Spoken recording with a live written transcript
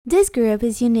This group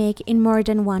is unique in more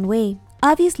than one way.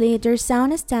 Obviously, their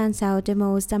sound stands out the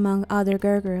most among other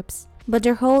girl groups, but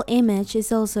their whole image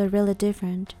is also really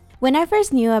different. When I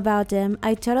first knew about them,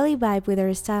 I totally vibed with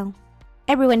their style.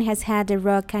 Everyone has had the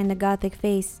rock kinda gothic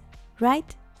face,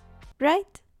 right?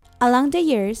 Right? Along the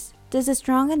years, this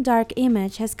strong and dark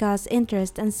image has caused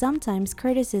interest and sometimes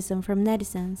criticism from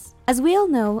netizens. As we all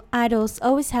know, idols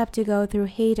always have to go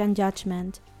through hate and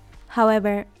judgment.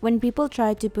 However, when people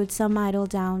try to put some idol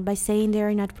down by saying they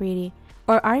are not pretty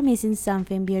or are missing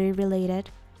something beauty related,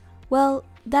 well,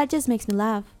 that just makes me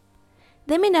laugh.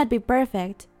 They may not be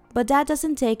perfect, but that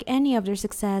doesn't take any of their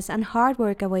success and hard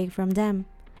work away from them.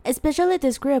 Especially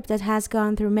this group that has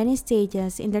gone through many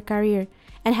stages in their career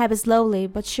and have slowly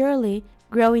but surely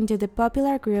grown into the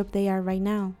popular group they are right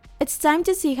now. It's time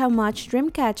to see how much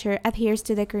DREAMCATCHER adheres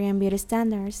to the Korean beauty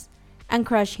standards and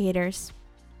crush haters.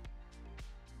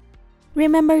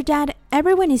 Remember that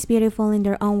everyone is beautiful in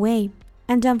their own way,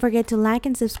 and don't forget to like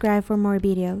and subscribe for more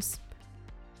videos.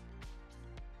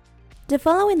 The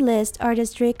following list are the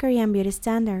strict Korean beauty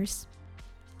standards.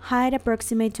 Height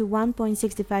approximate to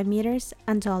 1.65 meters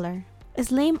and taller.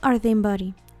 Slim or thin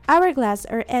body. Hourglass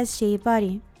or S-shaped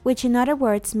body, which in other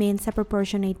words means a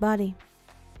proportionate body.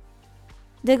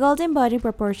 The golden body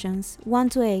proportions,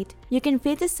 1:8. You can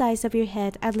fit the size of your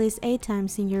head at least 8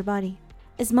 times in your body.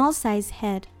 A small size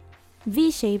head.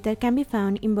 V-shape that can be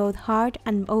found in both heart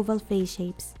and oval face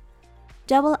shapes.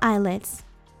 Double eyelids.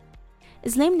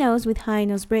 Slim nose with high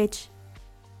nose bridge.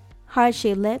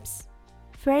 Heart-shaped lips.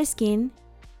 Fair skin.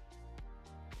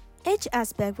 Each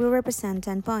aspect will represent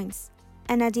 10 points.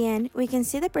 And at the end, we can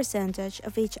see the percentage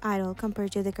of each idol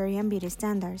compared to the Korean beauty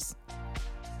standards.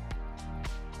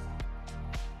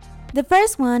 The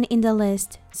first one in the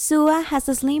list, Sua, has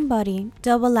a slim body,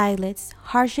 double eyelids,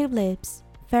 heart-shaped lips,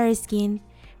 fair skin.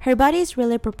 Her body is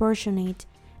really proportionate,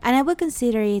 and I would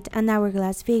consider it an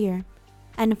hourglass figure.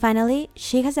 And finally,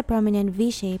 she has a prominent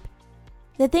V shape.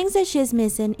 The things that she is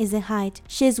missing is the height.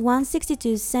 She is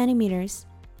 162 centimeters.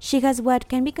 She has what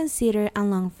can be considered a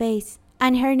long face.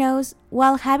 And her nose,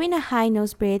 while having a high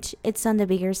nose bridge, it's on the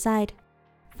bigger side.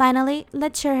 Finally,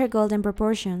 let's share her golden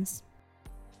proportions.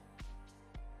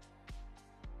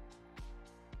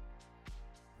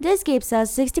 This gives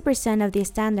us 60% of the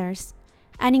standards.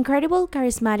 An incredible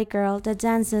charismatic girl that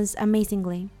dances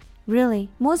amazingly.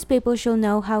 Really, most people should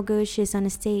know how good she is on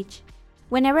stage.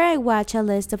 Whenever I watch a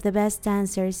list of the best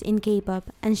dancers in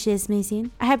K-pop and she is missing,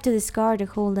 I have to discard the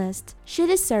whole list. She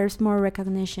deserves more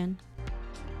recognition.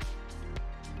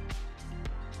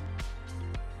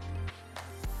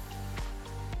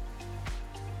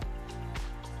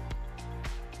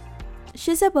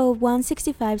 She's above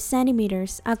 165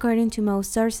 centimeters according to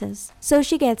most sources, so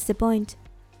she gets the point.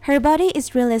 Her body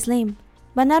is really slim,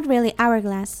 but not really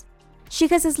hourglass. She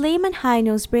has a slim and high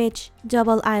nose bridge,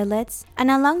 double eyelids,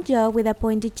 and a long jaw with a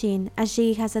pointy chin as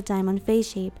she has a diamond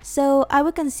face shape, so I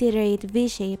would consider it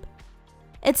V-shape.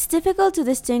 It's difficult to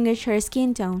distinguish her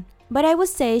skin tone, but I would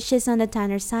say she's on the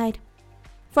tanner side.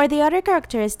 For the other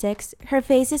characteristics, her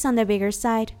face is on the bigger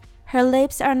side. Her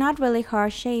lips are not really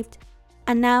heart-shaped.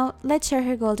 And now, let's share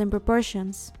her golden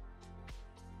proportions.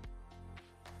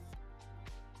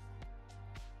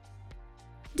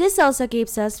 This also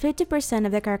gives us 50%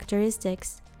 of the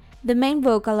characteristics. The main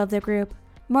vocal of the group,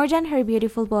 more than her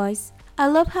beautiful voice, I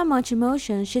love how much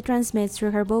emotion she transmits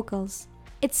through her vocals.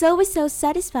 It's always so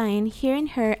satisfying hearing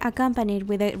her accompanied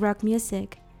with the rock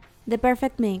music. The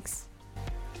perfect mix.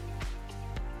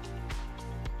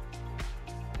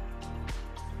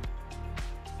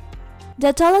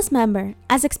 The tallest member,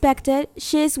 as expected,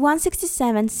 she is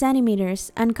 167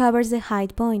 centimeters and covers the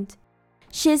height point.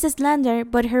 She is slender,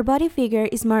 but her body figure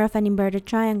is more of an inverted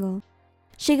triangle.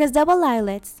 She has double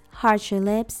eyelids, heart-shaped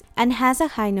lips, and has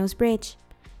a high nose bridge.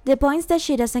 The points that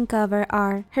she doesn't cover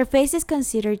are, her face is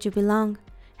considered to be long,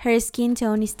 her skin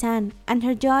tone is tan, and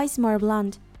her jaw is more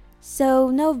blonde, so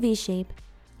no V-shape.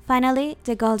 Finally,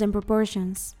 the golden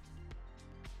proportions.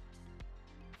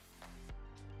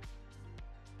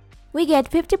 We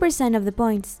get 50% of the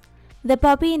points. The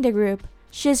puppy in the group,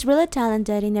 she's really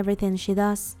talented in everything she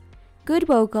does. Good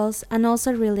vocals and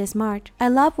also really smart. I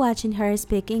love watching her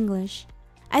speak English.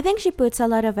 I think she puts a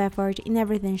lot of effort in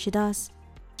everything she does.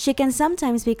 She can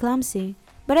sometimes be clumsy,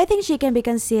 but I think she can be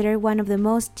considered one of the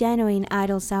most genuine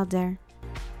idols out there.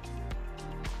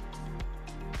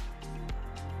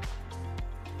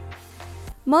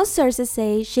 Most sources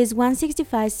say she's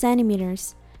 165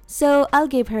 centimeters, so I'll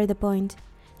give her the point.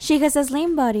 She has a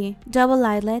slim body, double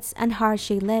eyelids, and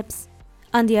heart-shaped lips.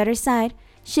 On the other side,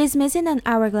 she is missing an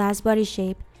hourglass body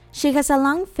shape. She has a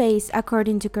long face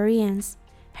according to Koreans.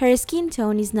 Her skin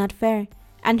tone is not fair,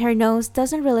 and her nose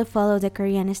doesn't really follow the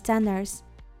Korean standards.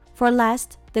 For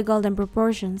last, the golden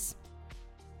proportions.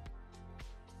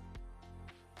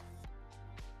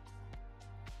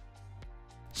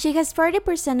 She has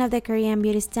 40% of the Korean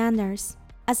beauty standards.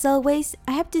 As always,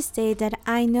 I have to state that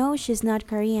I know she's not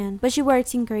Korean, but she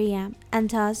works in Korea, and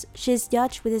thus she is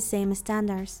judged with the same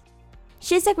standards.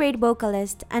 She's a great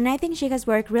vocalist, and I think she has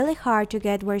worked really hard to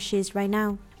get where she is right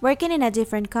now. Working in a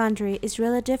different country is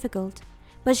really difficult,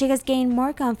 but she has gained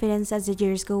more confidence as the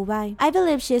years go by. I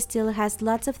believe she still has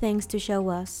lots of things to show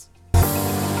us.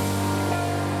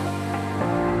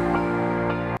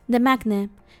 The Maknae.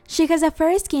 She has a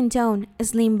fair skin tone, a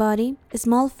slim body, a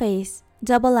small face,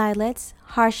 double eyelids,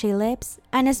 harshy lips,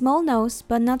 and a small nose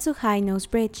but not so high nose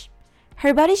bridge.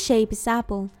 Her body shape is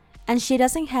apple, and she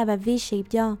doesn't have a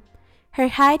V-shaped jaw. Her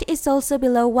height is also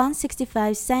below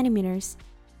 165 centimeters.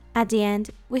 At the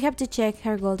end, we have to check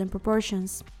her golden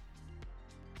proportions.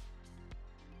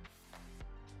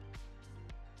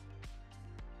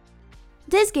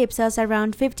 This gives us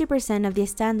around 50% of the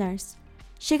standards.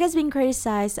 She has been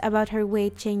criticized about her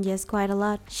weight changes quite a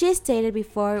lot. She stated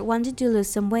before wanting to lose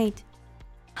some weight.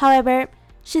 However,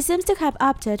 she seems to have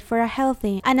opted for a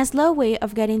healthy and a slow way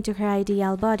of getting to her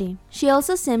ideal body. She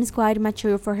also seems quite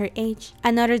mature for her age,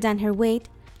 and other than her weight,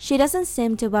 she doesn't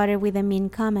seem to bother with the mean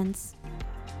comments.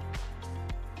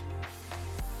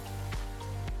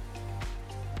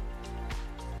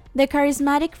 The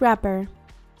charismatic rapper.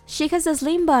 She has a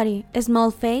slim body, a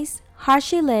small face,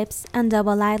 harshy lips, and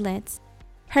double eyelids.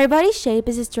 Her body shape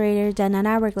is straighter than an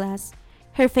hourglass.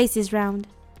 Her face is round,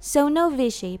 so no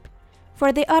V-shape.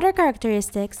 For the other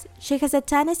characteristics, she has a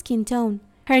tan skin tone.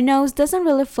 Her nose doesn't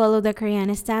really follow the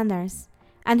Korean standards,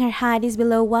 and her height is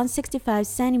below 165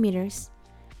 centimeters.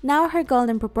 Now her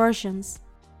golden proportions.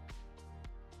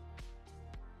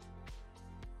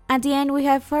 At the end, we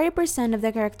have 40% of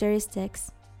the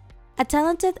characteristics. A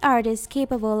talented artist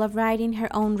capable of writing her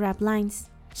own rap lines.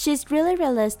 She's really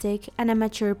realistic and a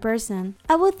mature person.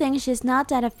 I would think she's not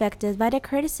that affected by the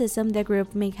criticism the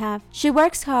group may have. She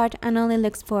works hard and only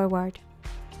looks forward.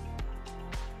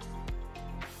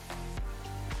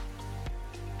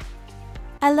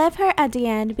 I left her at the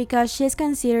end because she is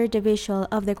considered the visual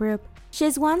of the group. She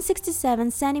is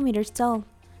 167 centimeters tall,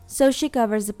 so she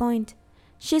covers the point.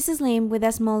 She's slim with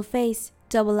a small face,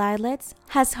 double eyelids,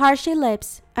 has harshy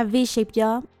lips, a V-shaped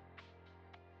jaw,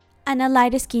 and a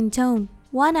light skin tone.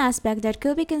 One aspect that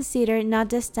could be considered not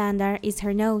the standard is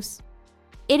her nose.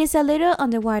 It is a little on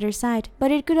the wider side,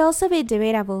 but it could also be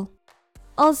debatable.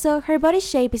 Also, her body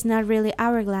shape is not really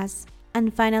hourglass.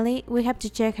 And finally, we have to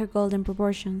check her golden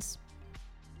proportions.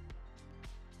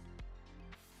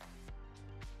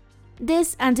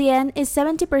 This, at the end, is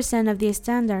 70% of the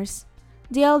standards.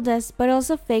 The oldest but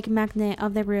also fake Maknae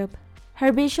of the group.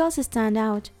 Her visuals stand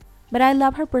out, but I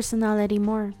love her personality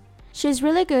more. She's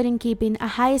really good in keeping a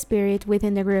high spirit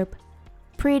within the group.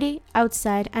 Pretty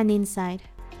outside and inside.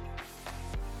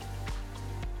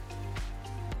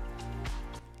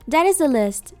 That is the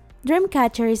list.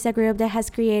 DREAMCATCHER is a group that has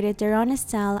created their own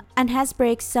style and has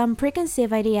break some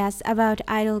preconceived ideas about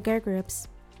idol girl groups.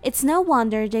 It's no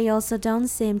wonder they also don't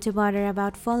seem to bother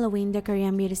about following the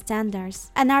Korean beauty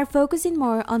standards and are focusing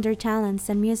more on their talents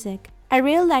and music. I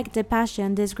really like the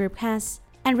passion this group has.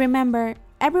 And remember,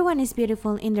 everyone is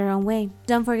beautiful in their own way.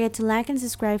 Don't forget to like and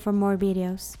subscribe for more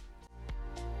videos.